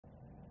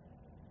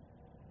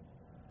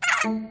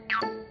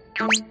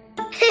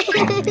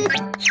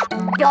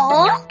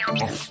Ball?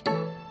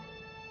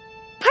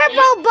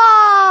 Purple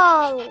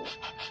ball!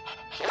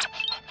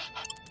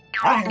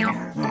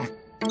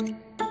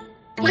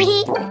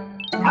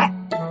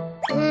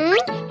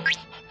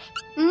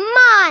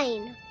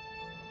 Mine!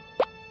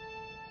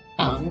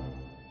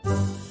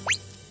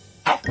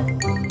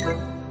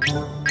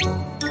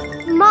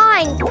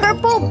 Mine!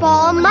 Purple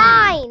ball,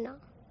 mine!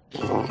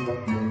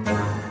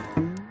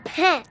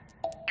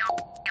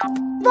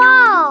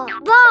 Ball!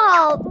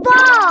 Ball!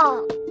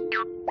 Ball!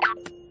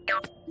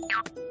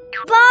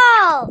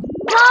 Ball!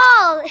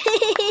 Ball!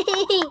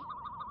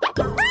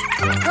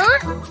 Huh?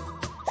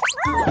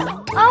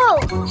 Oh!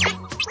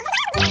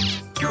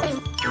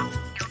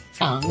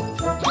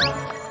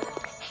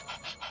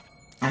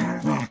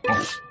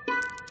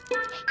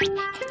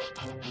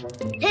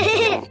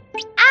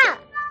 Ah!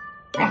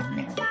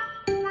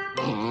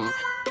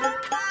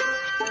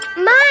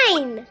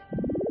 Mine!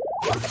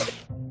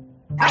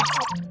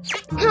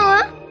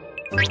 Huh?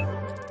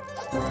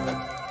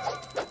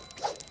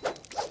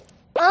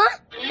 Huh?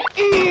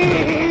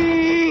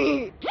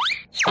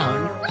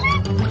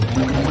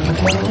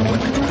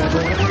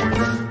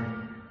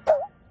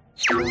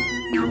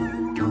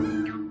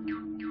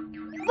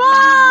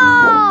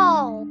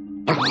 Ball!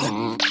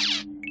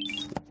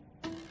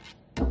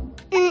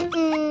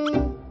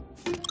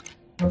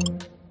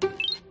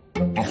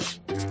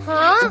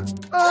 Huh?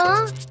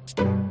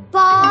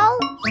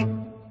 Ball?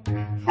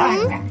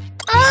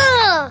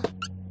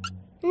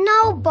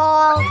 No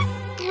ball.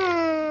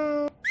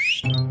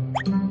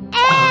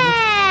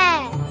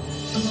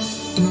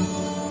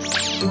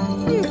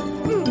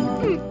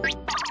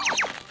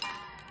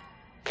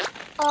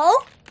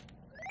 Oh?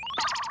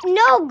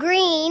 No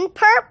green,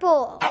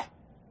 purple.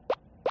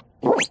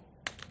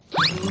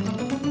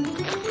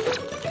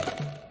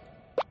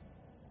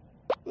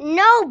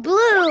 No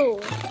blue.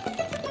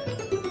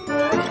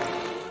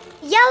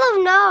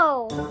 Yellow,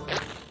 no.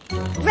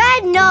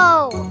 Red,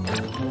 no.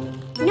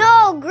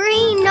 No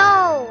green,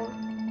 no.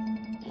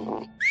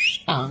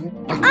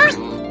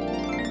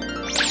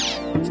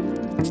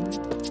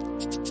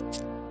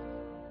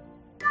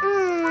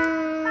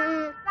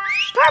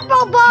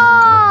 Purple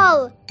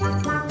ball!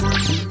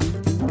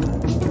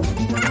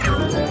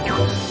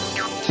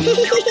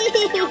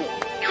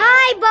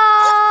 Hi,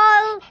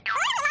 ball!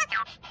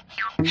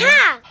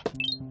 Ha!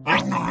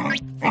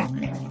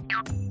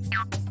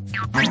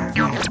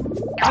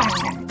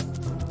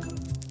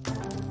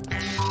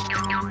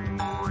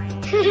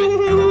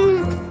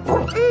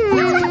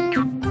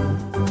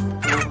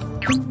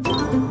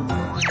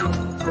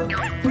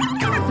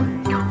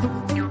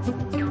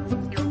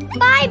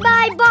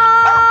 Bye-bye,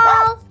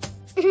 ball!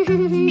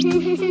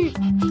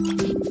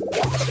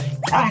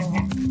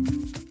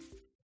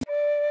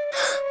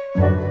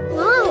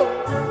 Whoa!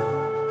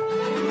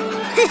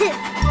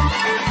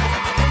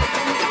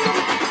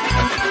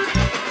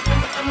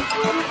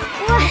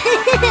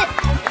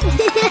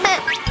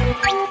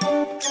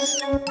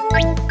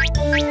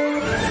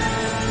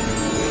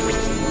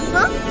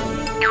 Huh?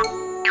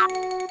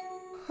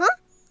 Huh?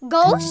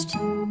 Ghost?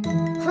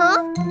 Huh?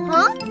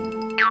 Huh?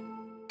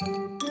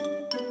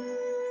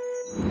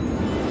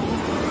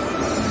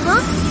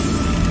 Huh?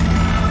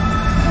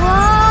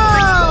 Whoa!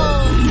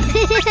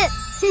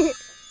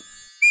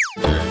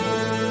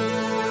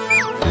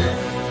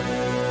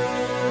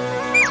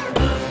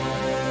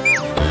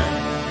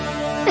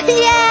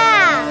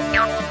 Yeah!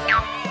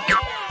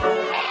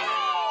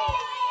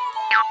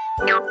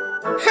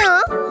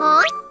 Huh?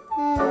 Huh?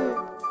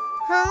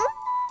 Huh?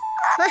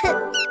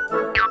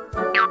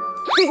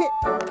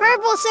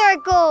 Purple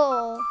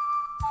circle!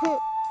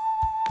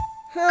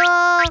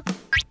 Huh?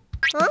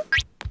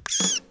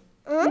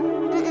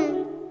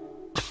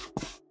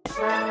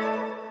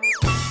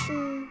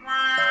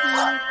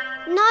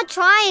 Not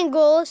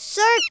triangle,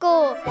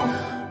 circle.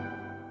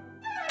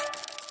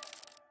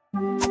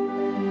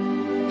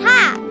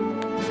 Ha!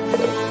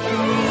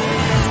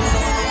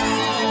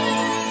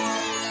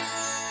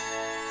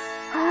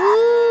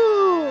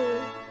 Ooh.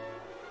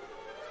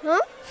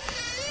 Huh?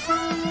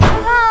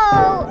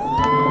 Whoa!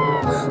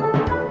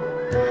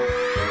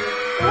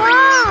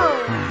 Whoa!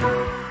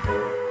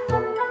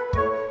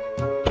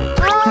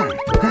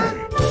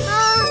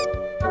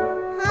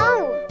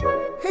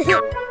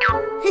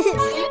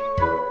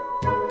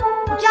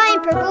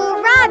 Giant purple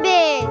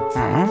rabbit.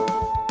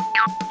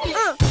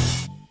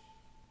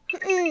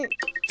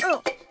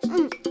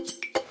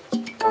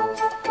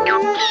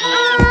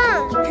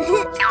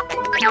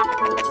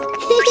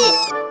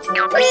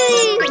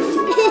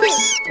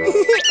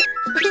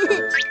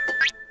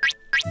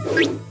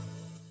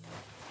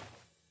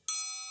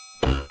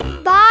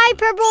 Bye,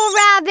 purple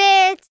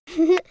rabbit.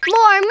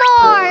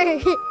 More.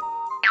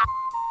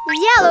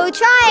 Yellow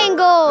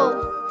triangle.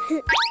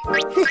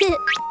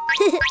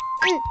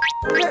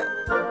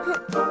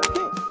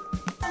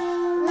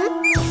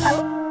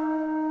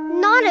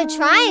 Not a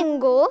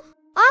triangle.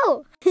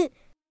 Oh.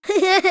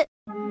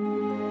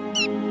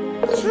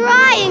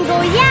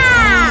 Triangle,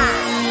 yeah!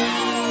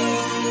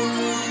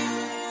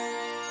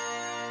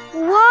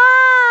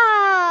 Wow!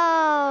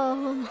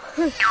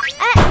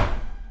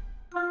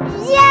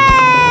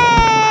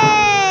 Yay!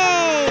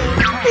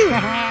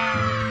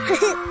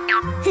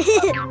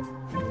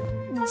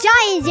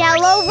 Giant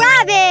yellow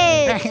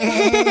rabbit!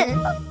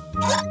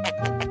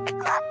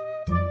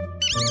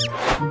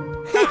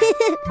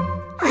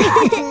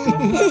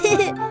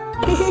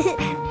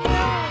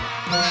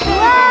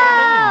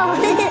 Wow!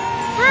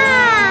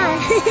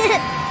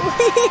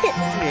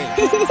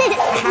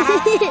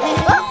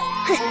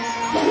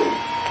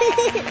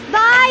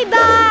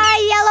 Bye-bye,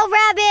 yellow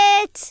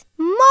rabbit!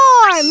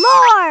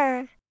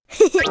 More!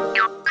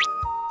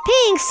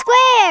 Pink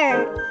square!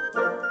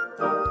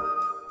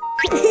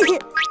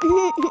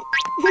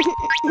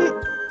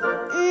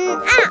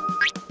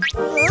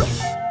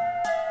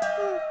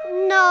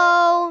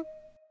 No.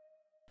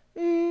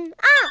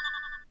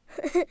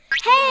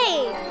 Hey!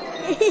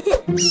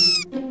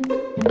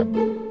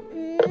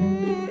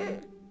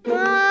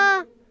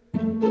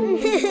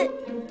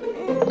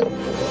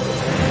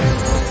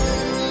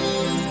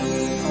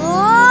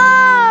 Oh!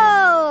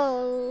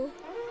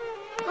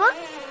 Huh?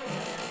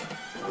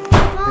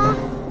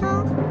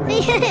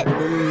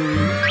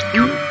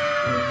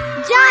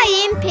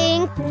 Giant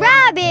pink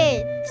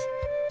rabbit!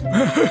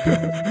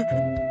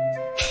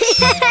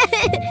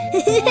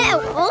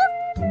 Oh?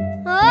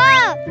 Oh!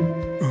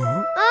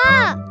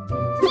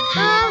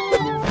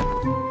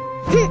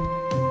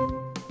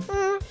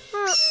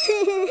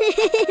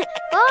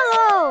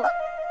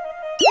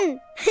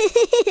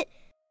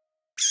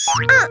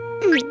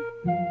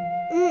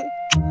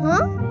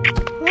 Huh?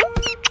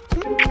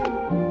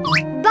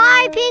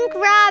 Bye, pink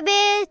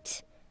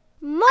rabbit!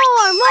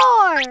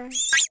 More!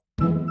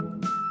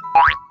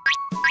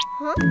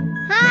 Huh?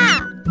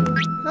 Ha!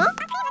 Huh?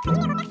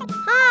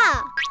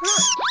 Ha!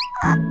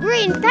 Huh?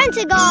 Green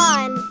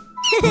pentagon!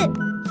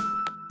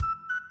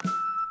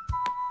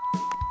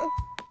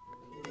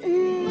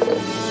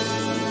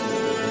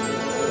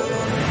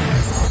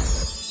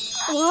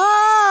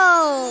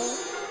 Whoa!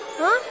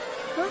 Huh?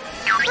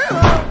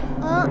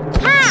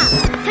 Ha!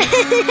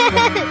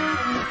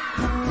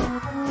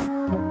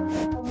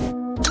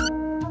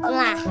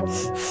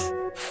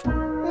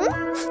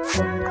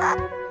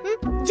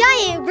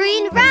 Giant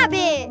green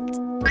rabbit!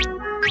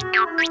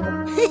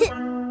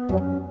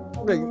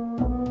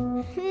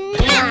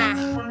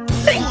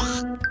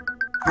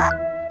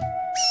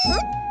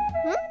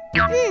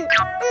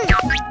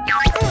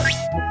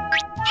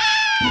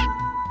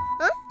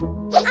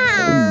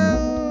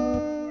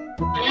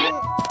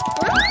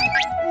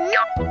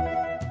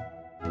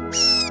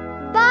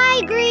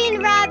 Bye,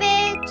 green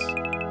rabbit!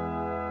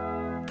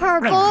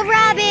 Purple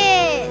rabbit!